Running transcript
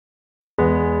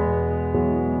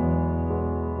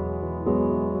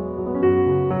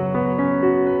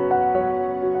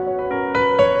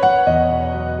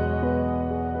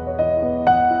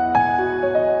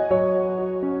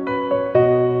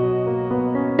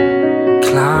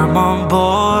I'm on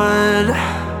board.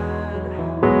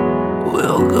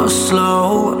 We'll go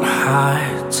slow and high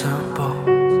tempo,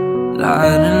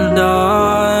 light and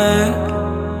dark.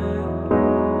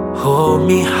 Hold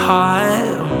me high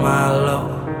on my low.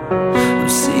 I'm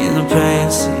seeing the pain,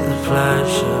 seeing the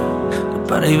pleasure.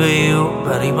 Body by you,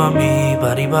 body by me,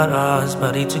 body by us,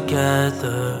 body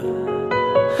together.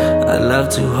 I'd love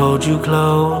to hold you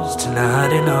close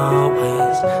tonight and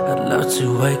always. I'd love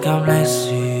to wake up next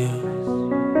to you.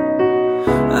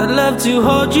 I'd love to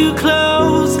hold you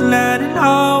close tonight and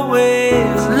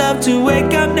always. I'd love to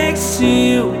wake up next to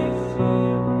you.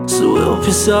 So we'll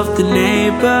piss off the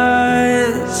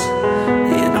neighbors.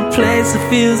 In a place that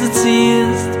feels the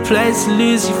tears, the place to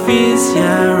lose your fears,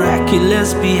 yeah,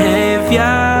 reckless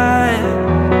behavior.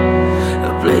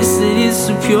 A place that is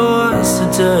so pure, so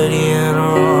dirty and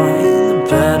raw. In the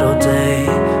battle day,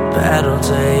 battle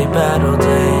day, battle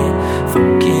day,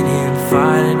 fucking and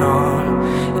fighting on.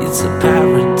 It's a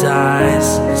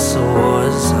paradise and it's a war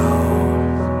zone.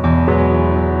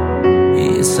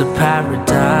 It's a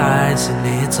paradise and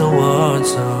it's a war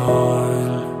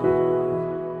zone.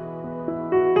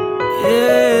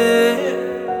 Yeah,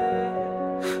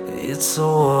 it's a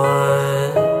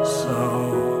war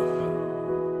zone.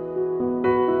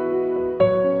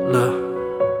 Look,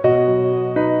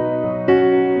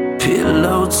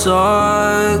 pillow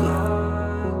talk,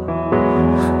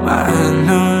 my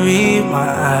enemy, my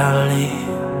ally,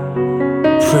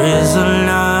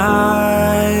 prisoners.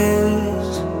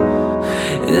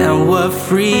 And what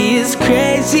free is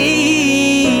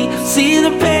crazy. See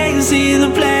the pain, see the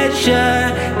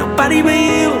pleasure. Nobody but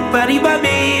you, body but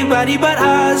me, body but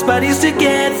us, bodies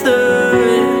together.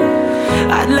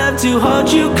 I'd love to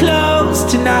hold you close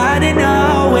tonight and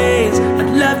always.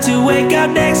 I'd love to wake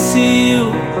up next to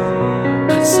you.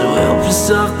 So help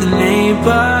yourself the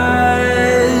neighbors.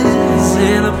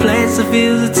 In a place that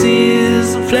feels the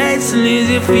tears, a place to lose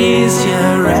your fears,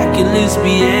 yeah, reckless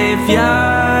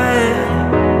behavior.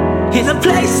 In a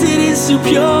place that is so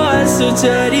pure, so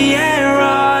dirty and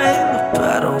right.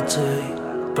 Battle day,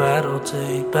 battle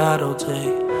day, battle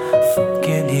day,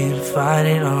 fucking and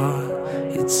fighting on.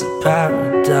 It's a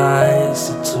paradise,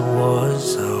 it's a war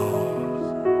zone.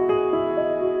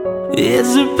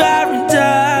 It's a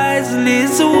paradise and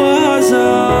it's a war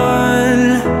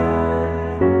zone.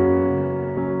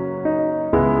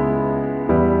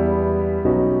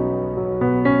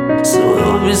 So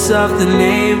help yourself the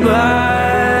neighbors.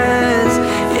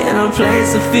 In a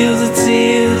place that feels the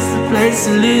tears, the place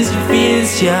to lose your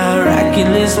fears, yeah,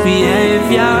 reckless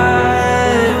behavior.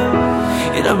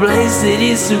 In a place that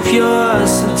is so pure,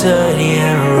 so dirty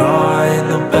and raw. In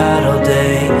the battle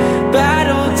day,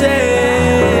 battle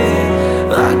day,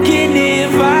 fucking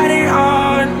and fighting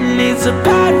on. And it's a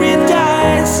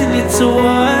paradise and it's a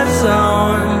war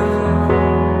zone.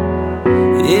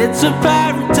 It's a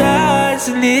paradise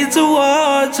and it's a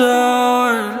war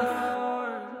zone.